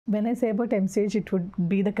When I say about MCH, it would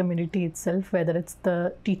be the community itself, whether it's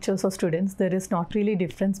the teachers or students. There is not really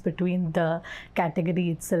difference between the category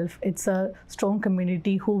itself. It's a strong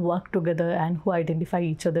community who work together and who identify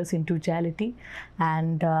each other's individuality.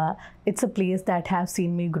 And it's a place that has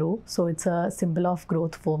seen me grow. So it's a symbol of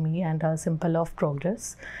growth for me and a symbol of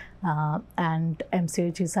progress. And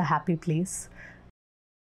MCH is a happy place.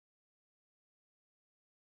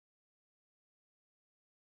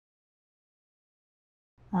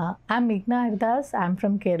 I'm Meghana Haridas. I'm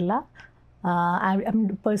from Kerala.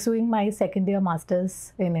 I'm pursuing my second year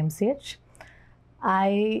master's in MCH.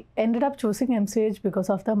 I ended up choosing MCH because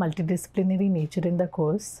of the multidisciplinary nature in the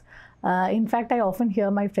course. In fact, I often hear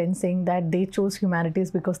my friends saying that they chose humanities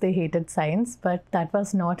because they hated science, but that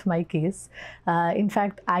was not my case. In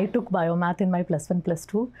fact, I took biomath in my +1,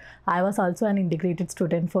 +2. I was also an integrated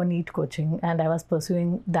student for NEET coaching, and I was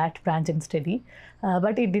pursuing that branch in study.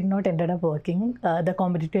 But it did not ended up working. The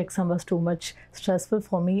competitive exam was too much stressful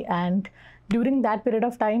for me, and during that period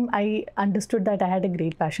of time, I understood that I had a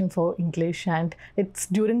great passion for English, and it's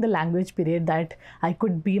during the language period that I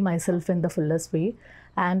could be myself in the fullest way.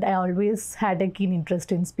 And I always had a keen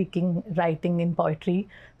interest in speaking, writing, in poetry.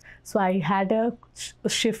 So I had a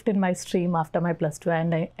shift in my stream after my +2,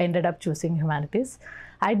 and I ended up choosing humanities.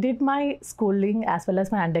 I did my schooling as well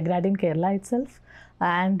as my undergrad in Kerala itself.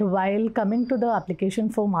 And while coming to the application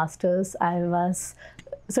for masters, I was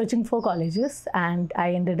searching for colleges, and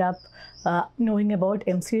I ended up knowing about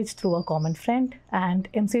MCH through a common friend. And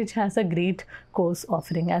MCH has a great course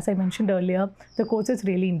offering. As I mentioned earlier, the course is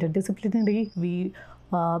really interdisciplinary. We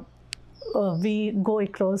go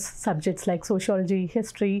across subjects like sociology,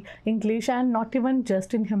 history, English, and not even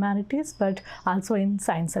just in humanities, but also in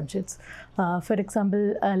science subjects. For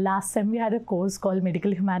example, last sem we had a course called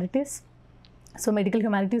Medical Humanities. So medical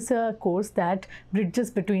humanities is a course that bridges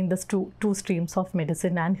between the two streams of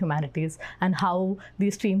medicine and humanities, and how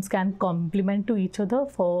these streams can complement to each other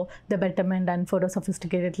for the betterment and for a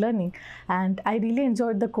sophisticated learning. And I really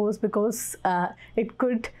enjoyed the course because it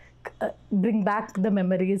could bring back the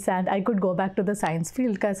memories, and I could go back to the science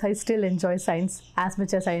field because I still enjoy science as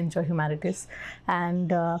much as I enjoy humanities.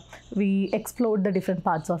 And we explored the different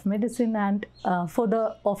parts of medicine, and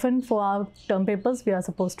often for our term papers we are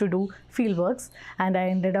supposed to do field works, and I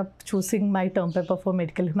ended up choosing my term paper for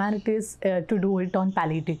medical humanities to do it on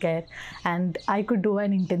palliative care. And I could do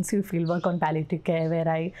an intensive field work on palliative care, where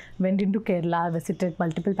I went into Kerala, visited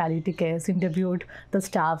multiple palliative cares, interviewed the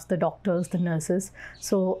staffs, the doctors, the nurses.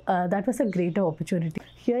 So that was a great opportunity.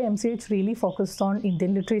 Here MCH really focused on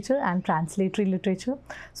Indian literature and translatory literature.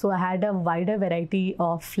 So I had a wider variety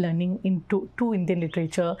of learning into Indian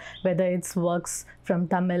literature, whether it's works from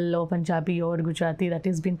Tamil or Punjabi or Gujarati that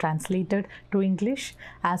has been translated to English,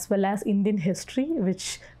 as well as Indian history,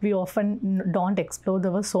 which we often don't explore.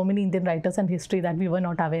 There were so many Indian writers and history that we were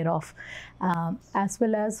not aware of, as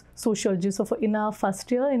well as sociology. So in our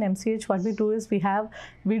first year in MCH, what we do is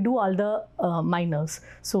we do all the minors.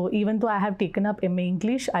 So even though I have taken up MA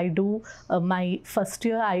English, I do my first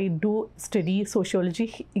year I do study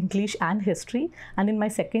sociology, English and history, and in my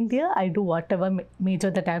second year I do whatever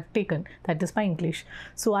major that I have taken, that is my English.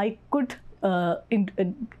 So I could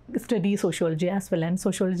study sociology as well, and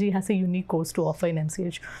sociology has a unique course to offer in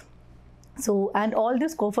MCH. So, and all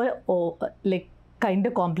this go for like kind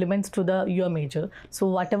of complements to your major. So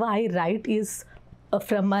whatever I write is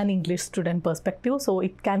from an English student perspective, so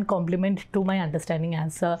it can complement to my understanding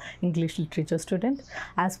as a English literature student.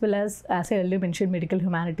 As well as I earlier mentioned, medical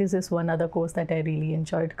humanities is one other course that I really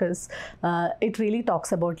enjoyed, because it really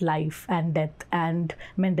talks about life and death and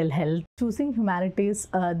mental health. Choosing humanities,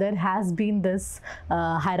 there has been this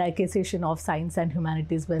hierarchization of science and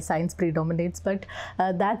humanities, where science predominates, but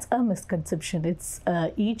that's a misconception. It's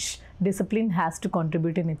each discipline has to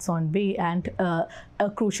contribute in its own way, and a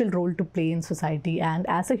crucial role to play in society. And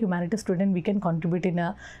as a humanities student, we can contribute in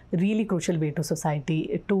a really crucial way to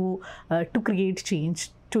society, to create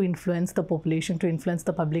change, to influence the population, to influence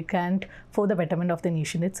the public, and for the betterment of the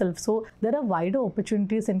nation itself. So there are wider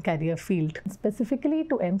opportunities in career field. Specifically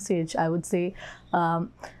to MCH, I would say,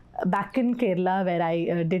 back in Kerala, where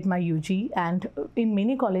I did my UG, and in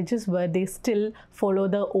many colleges where they still follow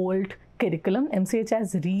the old curriculum, MCH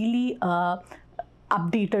has really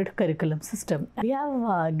updated curriculum system. We have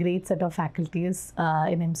a great set of faculties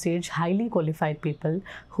in MCH, highly qualified people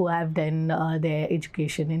who have done their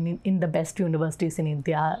education in the best universities in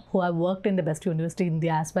India, who have worked in the best university in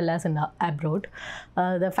India as well as in abroad.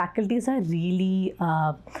 The faculties are really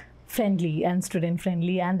friendly and student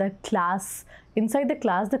friendly, and inside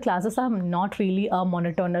the classes are not really a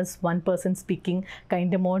monotonous one person speaking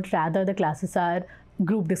kind of mode. Rather, the classes are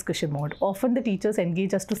group discussion mode. Often the teachers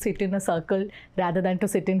engage us to sit in a circle rather than to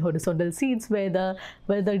sit in horizontal seats where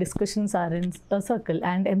the discussions are in a circle.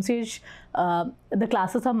 And MCH, the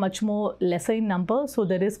classes are much more lesser in number, so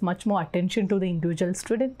there is much more attention to the individual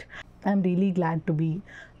student. I'm really glad to be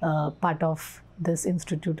part of this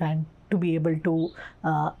institute and to be able to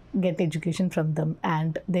get education from them,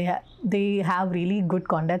 and they have really good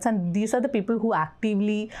contacts, and these are the people who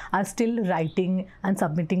actively are still writing and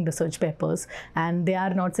submitting research papers, and they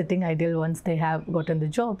are not sitting idle once they have gotten the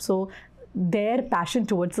job. So their passion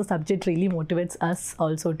towards the subject really motivates us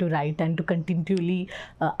also to write and to continually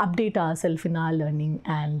update ourselves in our learning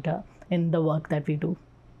and in the work that we do.